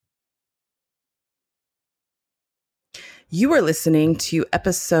You are listening to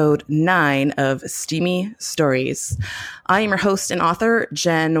episode 9 of Steamy Stories. I am your host and author,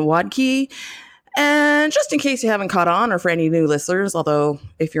 Jen Wadke. And just in case you haven't caught on, or for any new listeners, although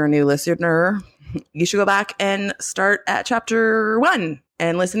if you're a new listener, you should go back and start at chapter 1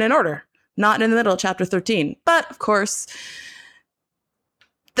 and listen in order, not in the middle of chapter 13. But of course,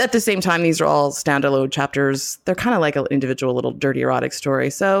 at the same time, these are all standalone chapters. They're kind of like an individual little dirty erotic story.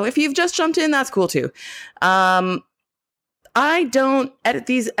 So if you've just jumped in, that's cool too. I don't edit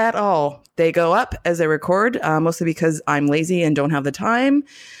these at all. They go up as I record, mostly because I'm lazy and don't have the time.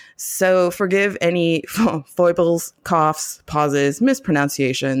 So forgive any foibles, coughs, pauses,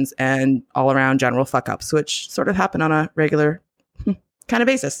 mispronunciations, and all around general fuck-ups, which sort of happen on a regular kind of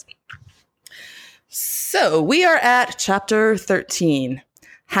basis. So we are at chapter 13,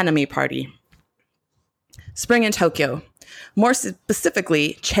 Hanami Party. Spring in Tokyo. More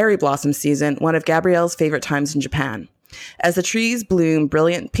specifically, cherry blossom season, one of Gabrielle's favorite times in Japan. As the trees bloom,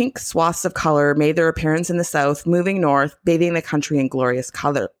 brilliant pink swaths of color made their appearance in the south, moving north, bathing the country in glorious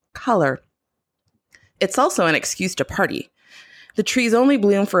color. It's also an excuse to party. The trees only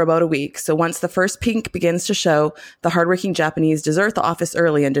bloom for about a week, so once the first pink begins to show, the hardworking Japanese desert the office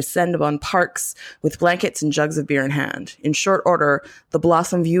early and descend upon parks with blankets and jugs of beer in hand. In short order, the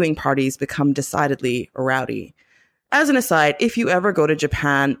blossom viewing parties become decidedly rowdy. As an aside, if you ever go to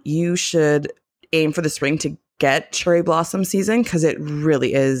Japan, you should aim for the spring to get cherry blossom season because it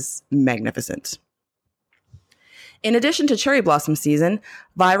really is magnificent. In addition to cherry blossom season,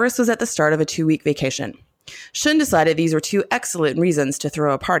 Virus was at the start of a 2-week vacation. Shun decided these were 2 excellent reasons to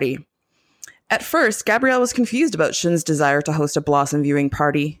throw a party. At first, Gabrielle was confused about Shun's desire to host a blossom viewing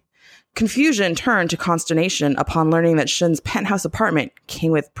party. Confusion turned to consternation upon learning that Shun's penthouse apartment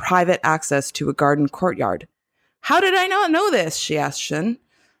came with private access to a garden courtyard. How did I not know this? She asked Shun.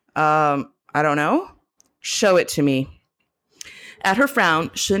 I don't know. Show it to me. At her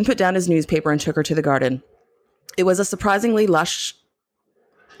frown, Shun put down his newspaper and took her to the garden. It was a surprisingly large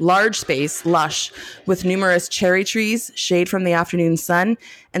space, lush, with numerous cherry trees, shade from the afternoon sun,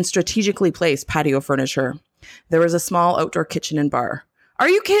 and strategically placed patio furniture. There was a small outdoor kitchen and bar. Are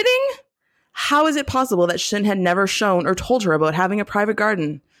you kidding? How is it possible that Shun had never shown or told her about having a private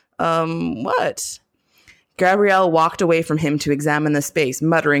garden? What? Gabrielle walked away from him to examine the space,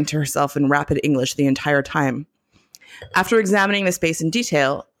 muttering to herself in rapid English the entire time. After examining the space in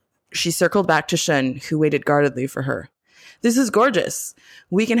detail, she circled back to Shun, who waited guardedly for her. This is gorgeous.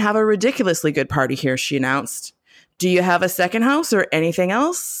 We can have a ridiculously good party here, she announced. Do you have a second house or anything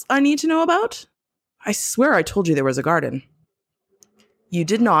else I need to know about? I swear I told you there was a garden. You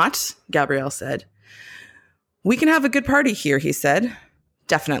did not, Gabrielle said. We can have a good party here, he said.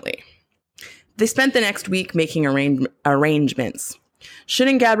 Definitely. They spent the next week making arrangements. Shun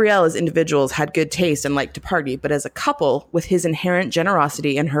and Gabrielle as individuals had good taste and liked to party, but as a couple, with his inherent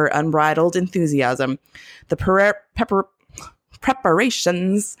generosity and her unbridled enthusiasm, the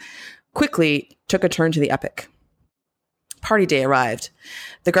preparations quickly took a turn to the epic. Party day arrived.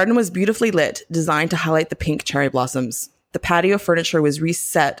 The garden was beautifully lit, designed to highlight the pink cherry blossoms. The patio furniture was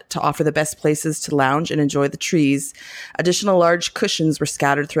reset to offer the best places to lounge and enjoy the trees. Additional large cushions were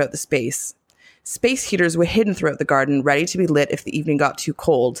scattered throughout the space. Space heaters were hidden throughout the garden, ready to be lit if the evening got too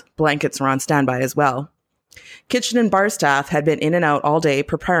cold. Blankets were on standby as well. Kitchen and bar staff had been in and out all day,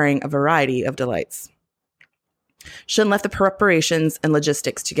 preparing a variety of delights. Shun left the preparations and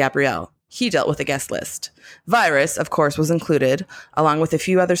logistics to Gabrielle. He dealt with the guest list. Virus, of course, was included, along with a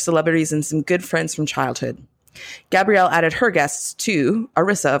few other celebrities and some good friends from childhood. Gabrielle added her guests too,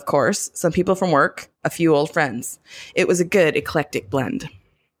 Arissa, of course, some people from work, a few old friends. It was a good, eclectic blend.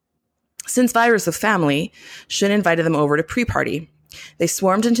 Since Virus was family, Shun invited them over to pre-party. They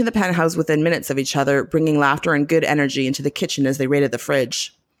swarmed into the penthouse within minutes of each other, bringing laughter and good energy into the kitchen as they raided the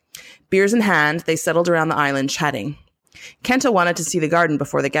fridge. Beers in hand, they settled around the island chatting. Kenta wanted to see the garden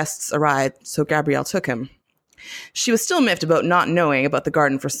before the guests arrived, so Gabrielle took him. She was still miffed about not knowing about the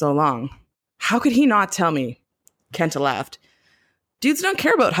garden for so long. How could he not tell me? Kenta laughed. Dudes don't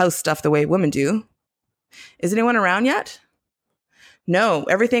care about house stuff the way women do. Is anyone around yet? No,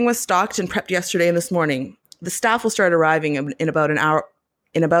 everything was stocked and prepped yesterday and this morning. The staff will start arriving in about an hour.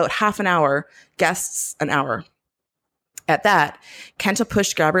 In about half an hour, guests an hour. At that, Kenta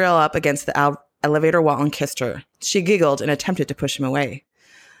pushed Gabrielle up against the elevator wall and kissed her. She giggled and attempted to push him away.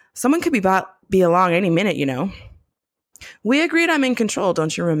 Someone could be along any minute, you know. We agreed I'm in control,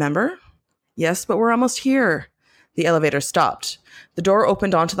 don't you remember? Yes, but we're almost here. The elevator stopped. The door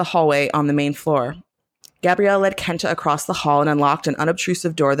opened onto the hallway on the main floor. Gabrielle led Kenta across the hall and unlocked an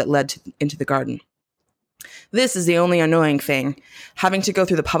unobtrusive door that led into the garden. This is the only annoying thing, having to go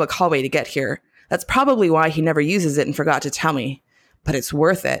through the public hallway to get here. That's probably why he never uses it and forgot to tell me. But it's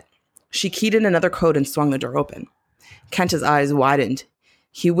worth it. She keyed in another code and swung the door open. Kenta's eyes widened.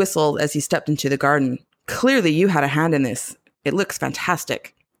 He whistled as he stepped into the garden. Clearly you had a hand in this. It looks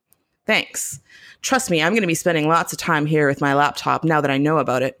fantastic. Thanks. Trust me, I'm going to be spending lots of time here with my laptop now that I know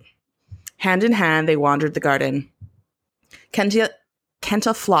about it. Hand in hand, they wandered the garden.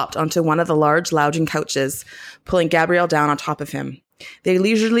 Kenta flopped onto one of the large lounging couches, pulling Gabrielle down on top of him. They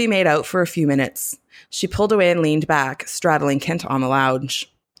leisurely made out for a few minutes. She pulled away and leaned back, straddling Kenta on the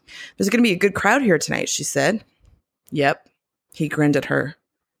lounge. There's going to be a good crowd here tonight, she said. Yep. He grinned at her.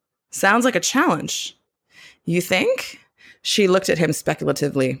 Sounds like a challenge. You think? She looked at him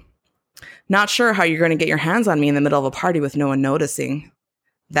speculatively. Not sure how you're going to get your hands on me in the middle of a party with no one noticing.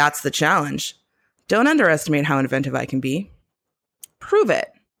 That's the challenge. Don't underestimate how inventive I can be. Prove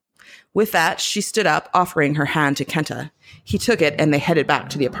it. With that, she stood up, offering her hand to Kenta. He took it, and they headed back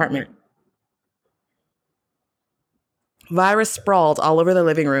to the apartment. Vira sprawled all over the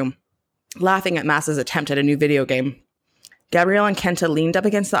living room, laughing at Massa's attempt at a new video game. Gabrielle and Kenta leaned up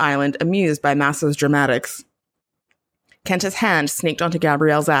against the island, amused by Massa's dramatics. Kenta's hand snaked onto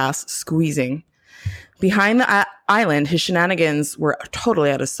Gabrielle's ass, squeezing. Behind the island, his shenanigans were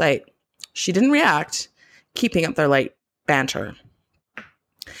totally out of sight. She didn't react, keeping up their light banter.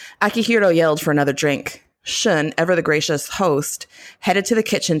 Akihiro yelled for another drink. Shun, ever the gracious host, headed to the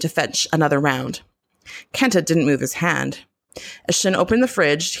kitchen to fetch another round. Kenta didn't move his hand. As Shun opened the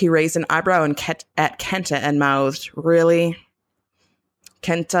fridge, he raised an eyebrow at Kenta and mouthed, "Really?"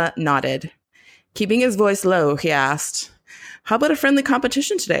 Kenta nodded. Keeping his voice low, he asked, "How about a friendly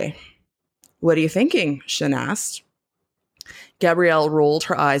competition today?" "What are you thinking?" Shun asked. Gabrielle rolled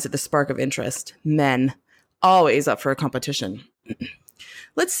her eyes at the spark of interest. Men. Always up for a competition.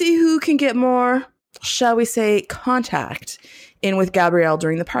 Let's see who can get more, shall we say, contact in with Gabrielle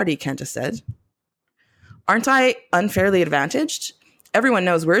during the party, Kenta said. Aren't I unfairly advantaged? Everyone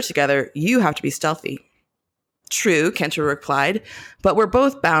knows we're together. You have to be stealthy. True, Kenta replied, but we're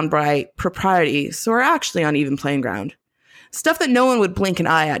both bound by propriety, so we're actually on even playing ground. Stuff that no one would blink an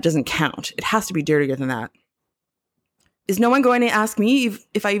eye at doesn't count. It has to be dirtier than that. Is no one going to ask me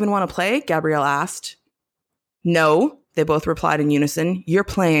if I even want to play? Gabrielle asked. No, they both replied in unison. You're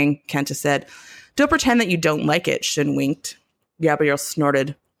playing, Kenta said. Don't pretend that you don't like it, Shin winked. Gabrielle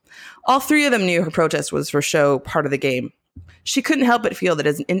snorted. All three of them knew her protest was for show, part of the game. She couldn't help but feel that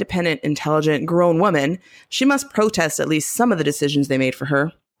as an independent, intelligent, grown woman, she must protest at least some of the decisions they made for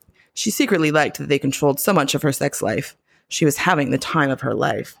her. She secretly liked that they controlled so much of her sex life. She was having the time of her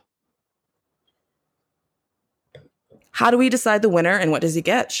life. How do we decide the winner and what does he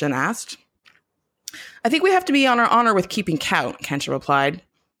get? Shin asked. I think we have to be on our honor with keeping count, Kenta replied.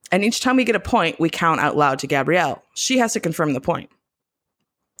 And each time we get a point, we count out loud to Gabrielle. She has to confirm the point.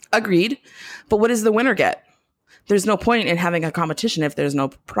 Agreed. But what does the winner get? There's no point in having a competition if there's no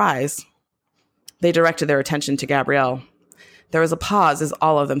prize. They directed their attention to Gabrielle. There was a pause as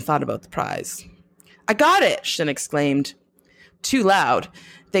all of them thought about the prize. I got it, Shin exclaimed. Too loud.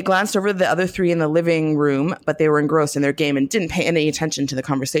 They glanced over the other three in the living room, but they were engrossed in their game and didn't pay any attention to the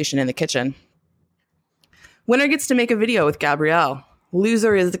conversation in the kitchen. Winner gets to make a video with Gabrielle.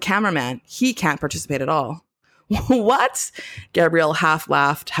 Loser is the cameraman. He can't participate at all. What? Gabrielle half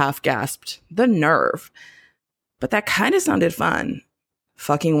laughed, half gasped. The nerve. But that kind of sounded fun.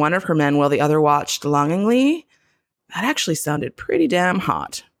 Fucking one of her men while the other watched longingly? That actually sounded pretty damn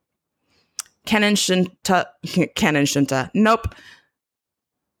hot. Ken and Shinta. Nope.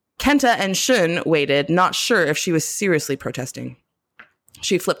 Kenta and Shun waited, not sure if she was seriously protesting.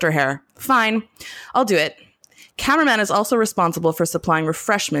 She flipped her hair. Fine, I'll do it. Cameraman is also responsible for supplying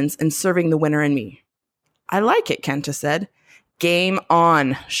refreshments and serving the winner and me. I like it, Kenta said. Game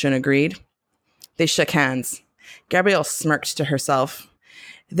on, Shun agreed. They shook hands. Gabrielle smirked to herself.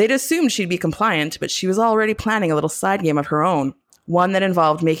 They'd assumed she'd be compliant, but she was already planning a little side game of her own, one that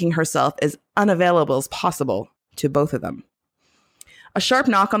involved making herself as unavailable as possible to both of them. A sharp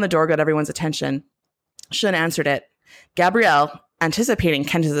knock on the door got everyone's attention. Shun answered it. Gabrielle, anticipating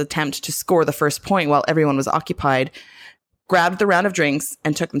Kenta's attempt to score the first point while everyone was occupied, grabbed the round of drinks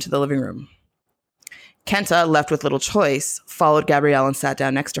and took them to the living room. Kenta, left with little choice, followed Gabrielle and sat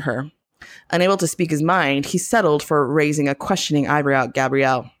down next to her. Unable to speak his mind, he settled for raising a questioning eyebrow at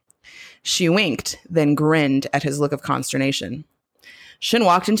Gabrielle. She winked, then grinned at his look of consternation. Shin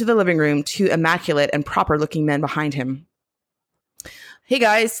walked into the living room, two immaculate and proper-looking men behind him. Hey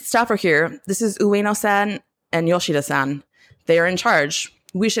guys, staff are here. This is Ueno-san and Yoshida-san. They are in charge.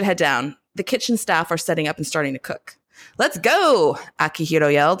 We should head down. The kitchen staff are setting up and starting to cook. Let's go,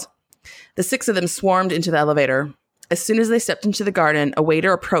 Akihiro yelled. The six of them swarmed into the elevator. As soon as they stepped into the garden, a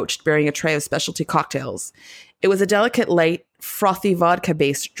waiter approached bearing a tray of specialty cocktails. It was a delicate, light, frothy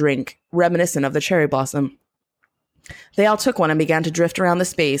vodka-based drink, reminiscent of the cherry blossom. They all took one and began to drift around the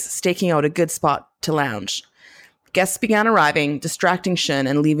space, staking out a good spot to lounge. Guests began arriving, distracting Shun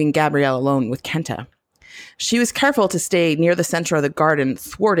and leaving Gabrielle alone with Kenta. She was careful to stay near the center of the garden,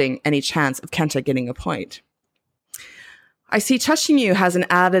 thwarting any chance of Kenta getting a point. I see touching you has an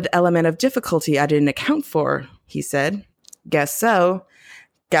added element of difficulty I didn't account for, he said. Guess so.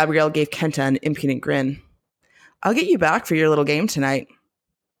 Gabrielle gave Kenta an impudent grin. I'll get you back for your little game tonight.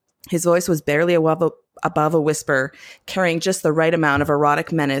 His voice was barely above a whisper, carrying just the right amount of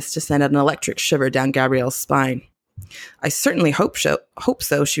erotic menace to send an electric shiver down Gabrielle's spine. I certainly hope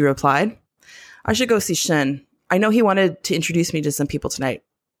so, she replied. I should go see Shin. I know he wanted to introduce me to some people tonight.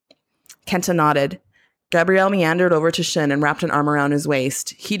 Kenta nodded. Gabrielle meandered over to Shin and wrapped an arm around his waist.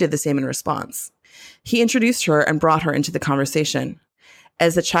 He did the same in response. He introduced her and brought her into the conversation.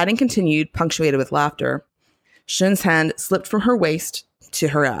 As the chatting continued, punctuated with laughter, Shin's hand slipped from her waist to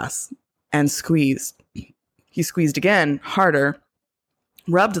her ass and squeezed. He squeezed again, harder,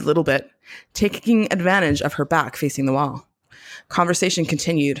 rubbed a little bit, taking advantage of her back facing the wall. Conversation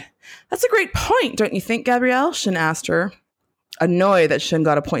continued. That's a great point, don't you think, Gabrielle? Shin asked her. Annoyed that Shin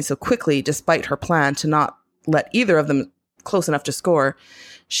got a point so quickly, despite her plan to not let either of them close enough to score,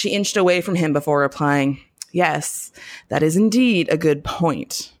 she inched away from him before replying, Yes, that is indeed a good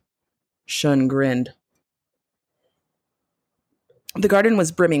point. Shun grinned. The garden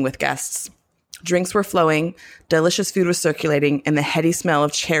was brimming with guests. Drinks were flowing, delicious food was circulating, and the heady smell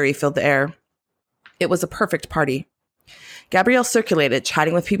of cherry filled the air. It was a perfect party. Gabrielle circulated,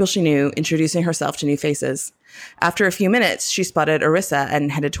 chatting with people she knew, introducing herself to new faces. After a few minutes, she spotted Arissa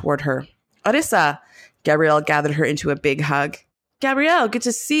and headed toward her. Arissa! Gabrielle gathered her into a big hug. Gabrielle, good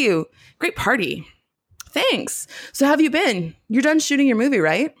to see you. Great party. Thanks. So how have you been? You're done shooting your movie,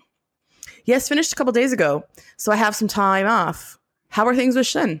 right? Yes, finished a couple days ago, so I have some time off. How are things with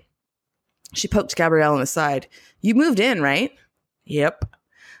Shin? She poked Gabrielle in the side. You moved in, right? Yep.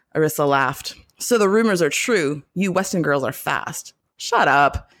 Arissa laughed. So the rumors are true. You Weston girls are fast. Shut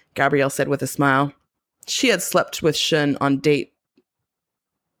up, Gabrielle said with a smile. She had slept with Shin on date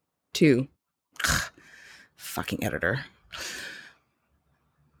 2. Fucking editor.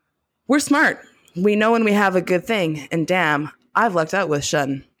 We're smart. We know when we have a good thing, and damn, I've lucked out with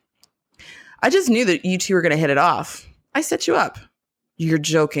Shin. I just knew that you two were going to hit it off. I set you up. You're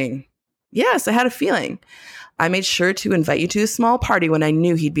joking. Yes, I had a feeling. I made sure to invite you to a small party when I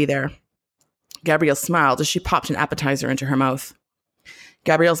knew he'd be there. Gabrielle smiled as she popped an appetizer into her mouth.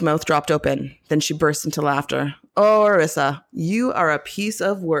 Gabrielle's mouth dropped open. Then she burst into laughter. Oh, Arissa, you are a piece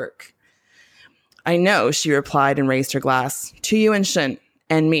of work. I know, she replied and raised her glass. To you and Shin,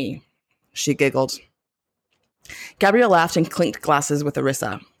 and me. She giggled. Gabrielle laughed and clinked glasses with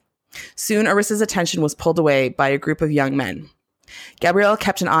Arissa. Soon, Arissa's attention was pulled away by a group of young men. Gabrielle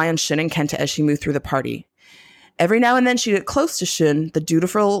kept an eye on Shin and Kenta as she moved through the party. Every now and then she'd get close to Shin, the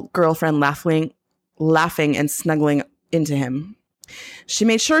dutiful girlfriend laughing and snuggling into him. She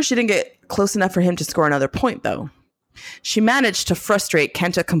made sure she didn't get close enough for him to score another point, though. She managed to frustrate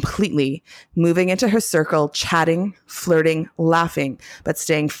Kenta completely, moving into her circle, chatting, flirting, laughing, but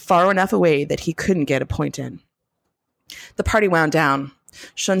staying far enough away that he couldn't get a point in. The party wound down.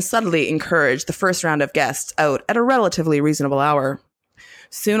 Shun subtly encouraged the first round of guests out at a relatively reasonable hour.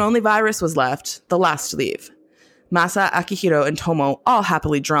 Soon only Virus was left, the last to leave. Masa, Akihiro, and Tomo, all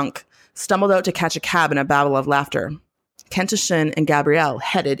happily drunk, stumbled out to catch a cab in a babble of laughter. Kenta, Shin, and Gabrielle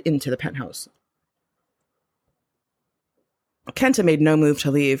headed into the penthouse. Kenta made no move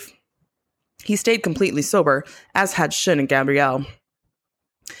to leave. He stayed completely sober, as had Shin and Gabrielle.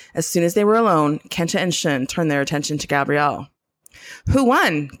 As soon as they were alone, Kenta and Shin turned their attention to Gabrielle. Who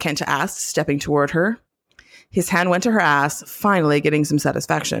won? Kenta asked, stepping toward her. His hand went to her ass, finally getting some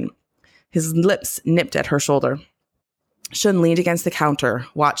satisfaction. His lips nipped at her shoulder. Shin leaned against the counter,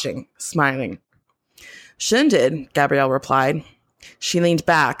 watching, smiling. Shin did, Gabrielle replied. She leaned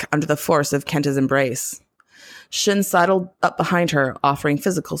back under the force of Kenta's embrace. Shin sidled up behind her, offering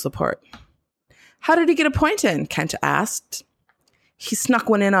physical support. How did he get a point in? Kenta asked. He snuck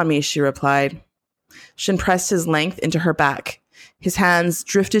one in on me, she replied. Shin pressed his length into her back. His hands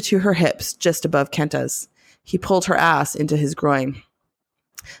drifted to her hips, just above Kenta's. He pulled her ass into his groin.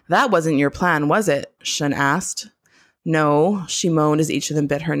 That wasn't your plan, was it? Shin asked. No, she moaned as each of them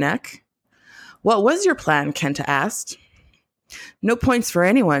bit her neck. What was your plan? Kenta asked. No points for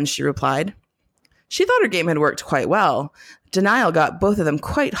anyone, she replied. She thought her game had worked quite well. Denial got both of them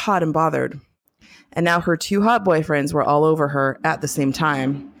quite hot and bothered. And now her two hot boyfriends were all over her at the same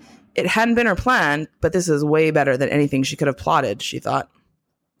time. It hadn't been her plan, but this is way better than anything she could have plotted, she thought.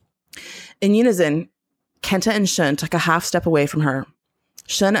 In unison, Kenta and Shun took a half step away from her.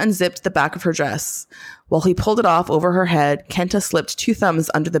 Shun unzipped the back of her dress. While he pulled it off over her head, Kenta slipped 2 thumbs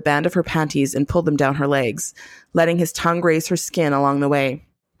under the band of her panties and pulled them down her legs, letting his tongue graze her skin along the way.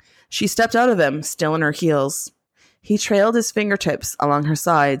 She stepped out of them, still in her heels. He trailed his fingertips along her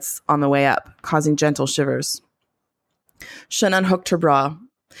sides on the way up, causing gentle shivers. Shun unhooked her bra.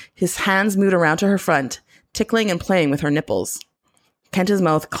 His hands moved around to her front, tickling and playing with her nipples. Kenta's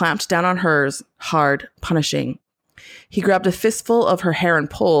mouth clamped down on hers, hard, punishing. He grabbed a fistful of her hair and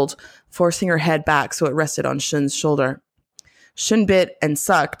pulled, forcing her head back so it rested on Shun's shoulder. Shun bit and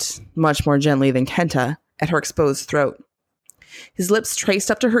sucked, much more gently than Kenta, at her exposed throat. His lips traced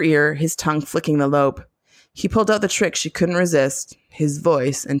up to her ear, his tongue flicking the lobe. He pulled out the trick she couldn't resist, his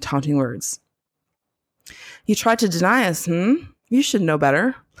voice and taunting words. You tried to deny us, You should know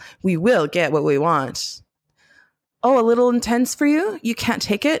better. We will get what we want. Oh, a little intense for you? You can't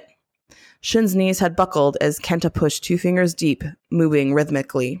take it? Shun's knees had buckled as Kenta pushed 2 fingers deep, moving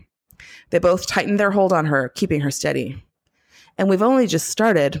rhythmically. They both tightened their hold on her, keeping her steady. And we've only just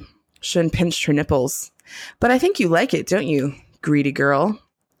started. Shun pinched her nipples. But I think you like it, don't you, greedy girl?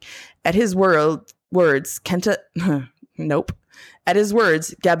 At his words, Kenta... Nope. At his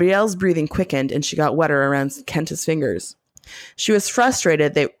words, Gabrielle's breathing quickened and she got wetter around Kenta's fingers. She was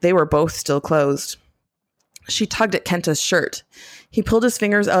frustrated they were both still closed. She tugged at Kenta's shirt. He pulled his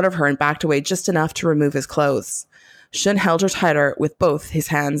fingers out of her and backed away just enough to remove his clothes. Shun held her tighter with both his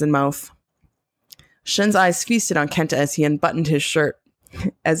hands and mouth. Shun's eyes feasted on Kenta as he unbuttoned his shirt.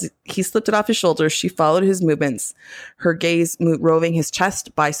 As he slipped it off his shoulders, she followed his movements, her gaze roving his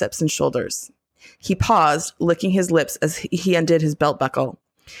chest, biceps, and shoulders. He paused, licking his lips as he undid his belt buckle.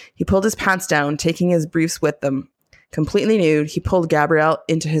 He pulled his pants down, taking his briefs with them. Completely nude, he pulled Gabrielle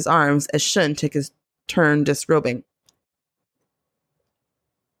into his arms as Shun took his turn disrobing.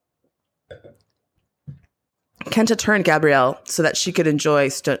 Kenta turned Gabrielle so that she could enjoy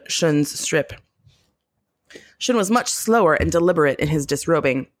Shun's strip. Shun was much slower and deliberate in his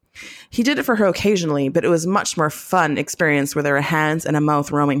disrobing. He did it for her occasionally, but it was a much more fun experience where there were hands and a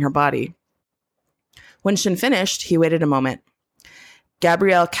mouth roaming her body. When Shun finished, he waited a moment.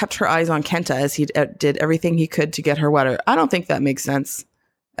 Gabrielle kept her eyes on Kenta as he did everything he could to get her wetter. I don't think that makes sense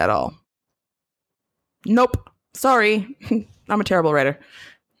at all. Nope. Sorry. I'm a terrible writer.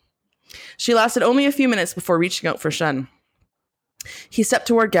 She lasted only a few minutes before reaching out for Shun. He stepped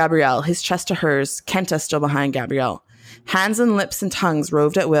toward Gabrielle, his chest to hers, Kenta still behind Gabrielle. Hands and lips and tongues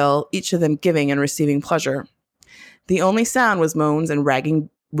roved at will, each of them giving and receiving pleasure. The only sound was moans and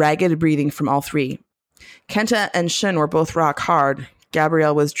ragged breathing from all 3. Kenta and Shun were both rock hard.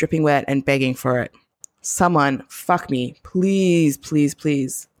 Gabrielle was dripping wet and begging for it. Someone, fuck me. Please, please,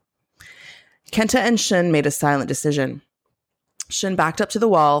 please. Kenta and Shun made a silent decision. Shun backed up to the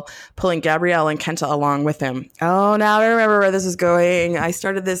wall, pulling Gabrielle and Kenta along with him. Oh, now I remember where this is going. I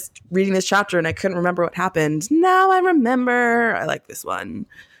started reading this chapter and I couldn't remember what happened. Now I remember. I like this one.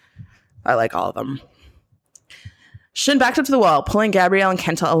 I like all of them. Shun backed up to the wall, pulling Gabrielle and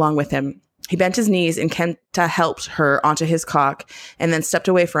Kenta along with him. He bent his knees and Kenta helped her onto his cock and then stepped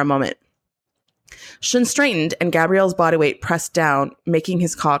away for a moment. Shun straightened and Gabrielle's body weight pressed down, making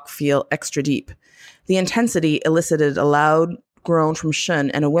his cock feel extra deep. The intensity elicited a loud groan from Shun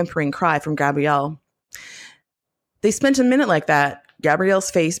and a whimpering cry from Gabrielle. They spent a minute like that,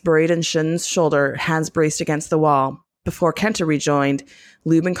 Gabrielle's face buried in Shun's shoulder, hands braced against the wall, before Kenta rejoined,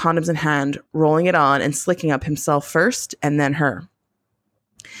 lube and condoms in hand, rolling it on and slicking up himself first and then her.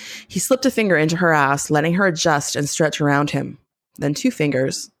 He slipped a finger into her ass, letting her adjust and stretch around him. Then 2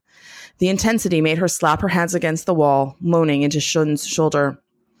 fingers. The intensity made her slap her hands against the wall, moaning into Shun's shoulder.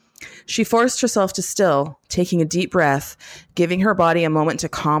 She forced herself to still, taking a deep breath, giving her body a moment to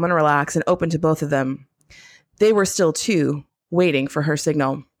calm and relax and open to both of them. They were still 2, waiting for her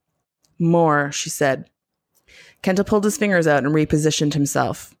signal. More, she said. Kenta pulled his fingers out and repositioned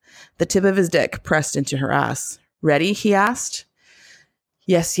himself. The tip of his dick pressed into her ass. Ready? He asked.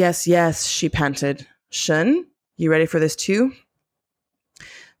 Yes, yes, yes, she panted. Shun, you ready for this too?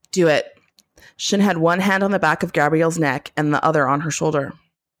 Do it. Shun had one hand on the back of Gabrielle's neck and the other on her shoulder.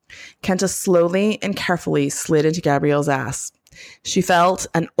 Kenta slowly and carefully slid into Gabrielle's ass. She felt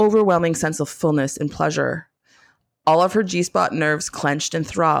an overwhelming sense of fullness and pleasure. All of her G-spot nerves clenched and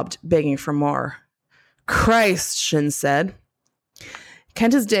throbbed, begging for more. Christ, Shun said.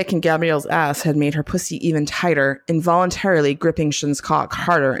 Kenta's dick and Gabrielle's ass had made her pussy even tighter, involuntarily gripping Shun's cock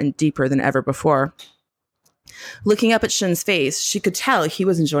harder and deeper than ever before. Looking up at Shun's face, she could tell he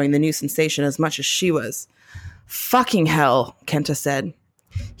was enjoying the new sensation as much as she was. Fucking hell, Kenta said.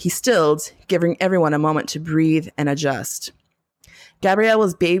 He stilled, giving everyone a moment to breathe and adjust. Gabrielle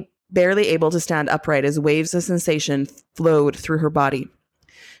was barely able to stand upright as waves of sensation flowed through her body.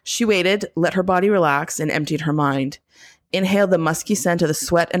 She waited, let her body relax, and emptied her mind. Inhaled the musky scent of the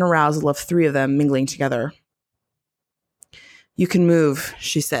sweat and arousal of three of them mingling together. "You can move,"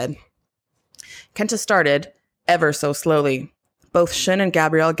 she said. Kenta started, ever so slowly. Both Shin and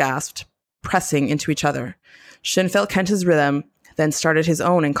Gabrielle gasped, pressing into each other. Shin felt Kenta's rhythm, then started his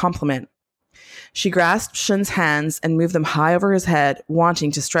own in complement. She grasped Shin's hands and moved them high over his head,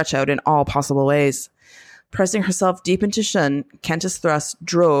 wanting to stretch out in all possible ways. Pressing herself deep into Shin, Kenta's thrust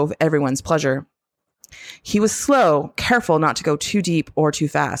drove everyone's pleasure. He was slow, careful not to go too deep or too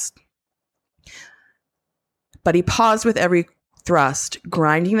fast. But he paused with every thrust,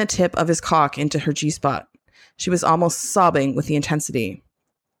 grinding the tip of his cock into her G-spot. She was almost sobbing with the intensity.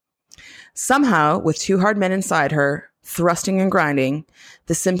 Somehow, with two hard men inside her, thrusting and grinding,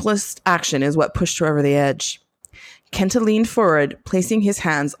 the simplest action is what pushed her over the edge. Kenta leaned forward, placing his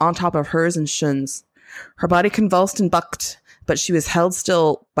hands on top of hers and Shin's. Her body convulsed and bucked, but she was held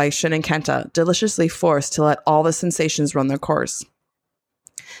still by Shin and Kenta, deliciously forced to let all the sensations run their course.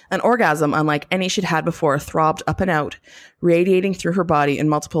 An orgasm unlike any she'd had before throbbed up and out, radiating through her body in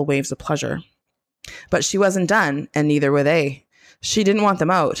multiple waves of pleasure. But she wasn't done, and neither were they. She didn't want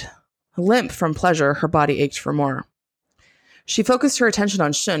them out. Limp from pleasure, her body ached for more. She focused her attention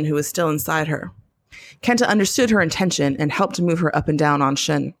on Shin, who was still inside her. Kenta understood her intention and helped to move her up and down on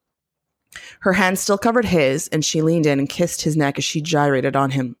Shin. Her hand still covered his, and she leaned in and kissed his neck as she gyrated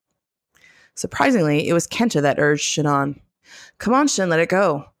on him. Surprisingly, it was Kenta that urged Shin on. "Come on, Shin, let it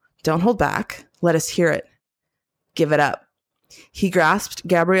go. Don't hold back. Let us hear it. Give it up." He grasped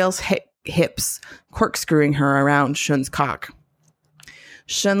Gabrielle's hips, corkscrewing her around Shin's cock.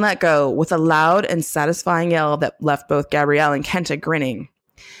 Shin let go with a loud and satisfying yell that left both Gabrielle and Kenta grinning.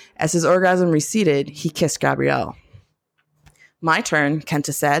 As his orgasm receded, he kissed Gabrielle. "My turn,"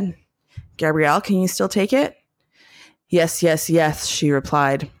 Kenta said. "Gabrielle, can you still take it?" "Yes, yes, yes," she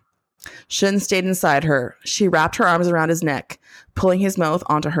replied. Shin stayed inside her. She wrapped her arms around his neck, pulling his mouth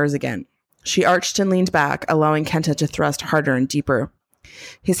onto hers again. She arched and leaned back, allowing Kenta to thrust harder and deeper.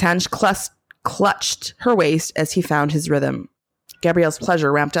 His hands clutched her waist as he found his rhythm. Gabrielle's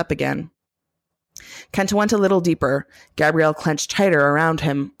pleasure ramped up again. Kenta went a little deeper. Gabrielle clenched tighter around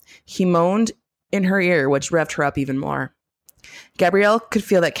him. He moaned in her ear, which revved her up even more. Gabrielle could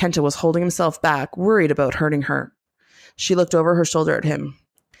feel that Kenta was holding himself back, worried about hurting her. She looked over her shoulder at him.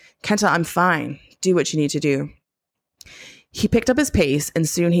 "Kenta, I'm fine. Do what you need to do." He picked up his pace, and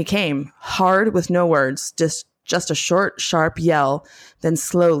soon he came, hard with no words, just a short, sharp yell, then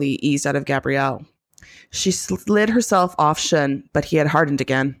slowly eased out of Gabrielle. She slid herself off Shin, but he had hardened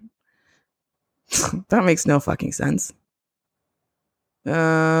again. That makes no fucking sense.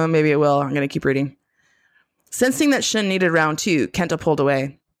 Maybe it will. I'm going to keep reading. Sensing that Shin needed round two, Kenta pulled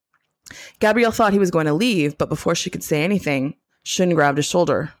away. Gabrielle thought he was going to leave, but before she could say anything, Shin grabbed his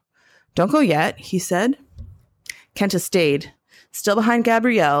shoulder. "Don't go yet," he said. Kenta stayed. Still behind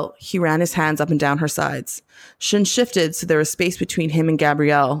Gabrielle, he ran his hands up and down her sides. Shin shifted so there was space between him and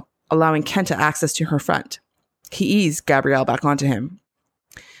Gabrielle, allowing Kenta access to her front. He eased Gabrielle back onto him.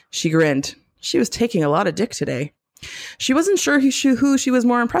 She grinned. She was taking a lot of dick today. She wasn't sure who she was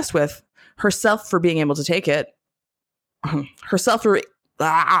more impressed with. Herself for being able to take it. Herself for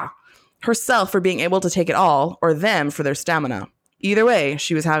being able to take it all, or them for their stamina. Either way,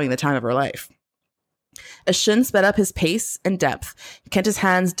 she was having the time of her life. As Shin sped up his pace and depth, Kenta's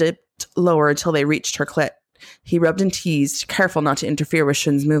hands dipped lower until they reached her clit. He rubbed and teased, careful not to interfere with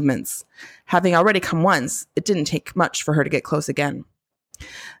Shin's movements. Having already come once, it didn't take much for her to get close again.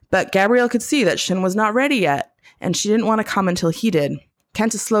 But Gabrielle could see that Shin was not ready yet, and she didn't want to come until he did.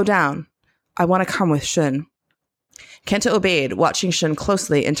 "Kenta, slow down. I want to come with Shin." Kenta obeyed, watching Shin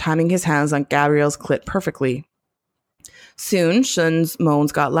closely and timing his hands on Gabrielle's clit perfectly. Soon, Shin's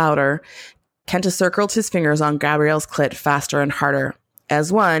moans got louder. Kenta circled his fingers on Gabrielle's clit faster and harder.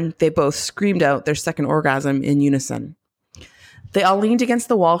 As one, they both screamed out their second orgasm in unison. They all leaned against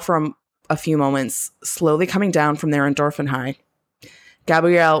the wall for a few moments, slowly coming down from their endorphin high.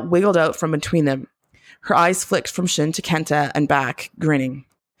 Gabrielle wiggled out from between them. Her eyes flicked from Shin to Kenta and back, grinning.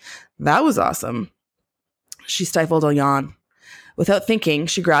 "That was awesome." She stifled a yawn. Without thinking,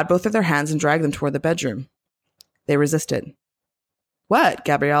 she grabbed both of their hands and dragged them toward the bedroom. They resisted. "What?"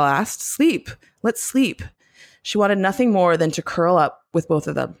 Gabrielle asked. "Sleep. Let's sleep." She wanted nothing more than to curl up with both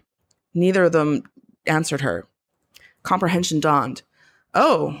of them. Neither of them answered her. Comprehension dawned.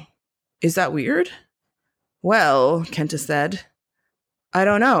 "Oh, is that weird?" "Well," Kenta said. "I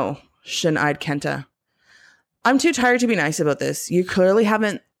don't know." Shin eyed Kenta. I'm too tired to be nice about this. You clearly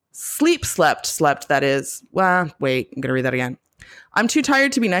haven't slept, that is. Well, wait, I'm going to read that again. I'm too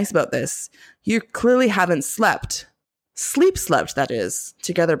tired to be nice about this. You clearly haven't slept, that is,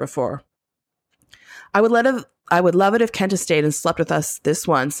 together before. I would love it if Kenta stayed and slept with us this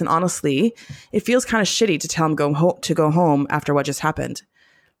once, and honestly, it feels kind of shitty to tell him to go home after what just happened.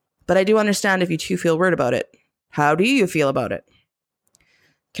 But I do understand if you two feel weird about it. How do you feel about it?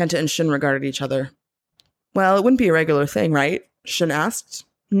 Kenta and Shun regarded each other. Well, it wouldn't be a regular thing, right? Shun asked.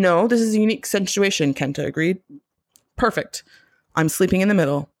 No, this is a unique situation, Kenta agreed. Perfect. I'm sleeping in the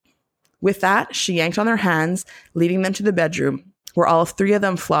middle. With that, she yanked on their hands, leading them to the bedroom, where all three of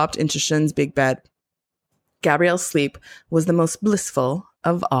them flopped into Shun's big bed. Gabrielle's sleep was the most blissful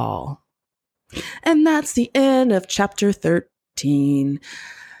of all. And that's the end of chapter 13.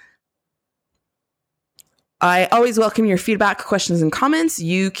 I always welcome your feedback, questions, and comments.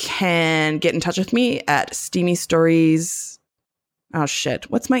 You can get in touch with me at Steamy Stories. Oh,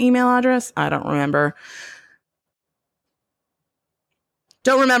 shit. What's my email address? I don't remember.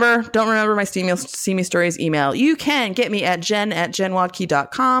 Don't remember my Steamy Stories email. You can get me at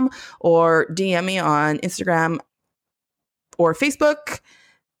jen@jenwadkey.com or DM me on Instagram or Facebook.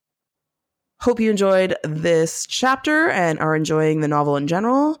 Hope you enjoyed this chapter and are enjoying the novel in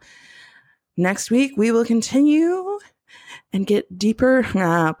general. Next week, we will continue and get deeper,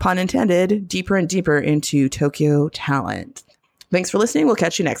 pun intended, deeper and deeper into Tokyo Talent. Thanks for listening. We'll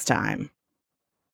catch you next time.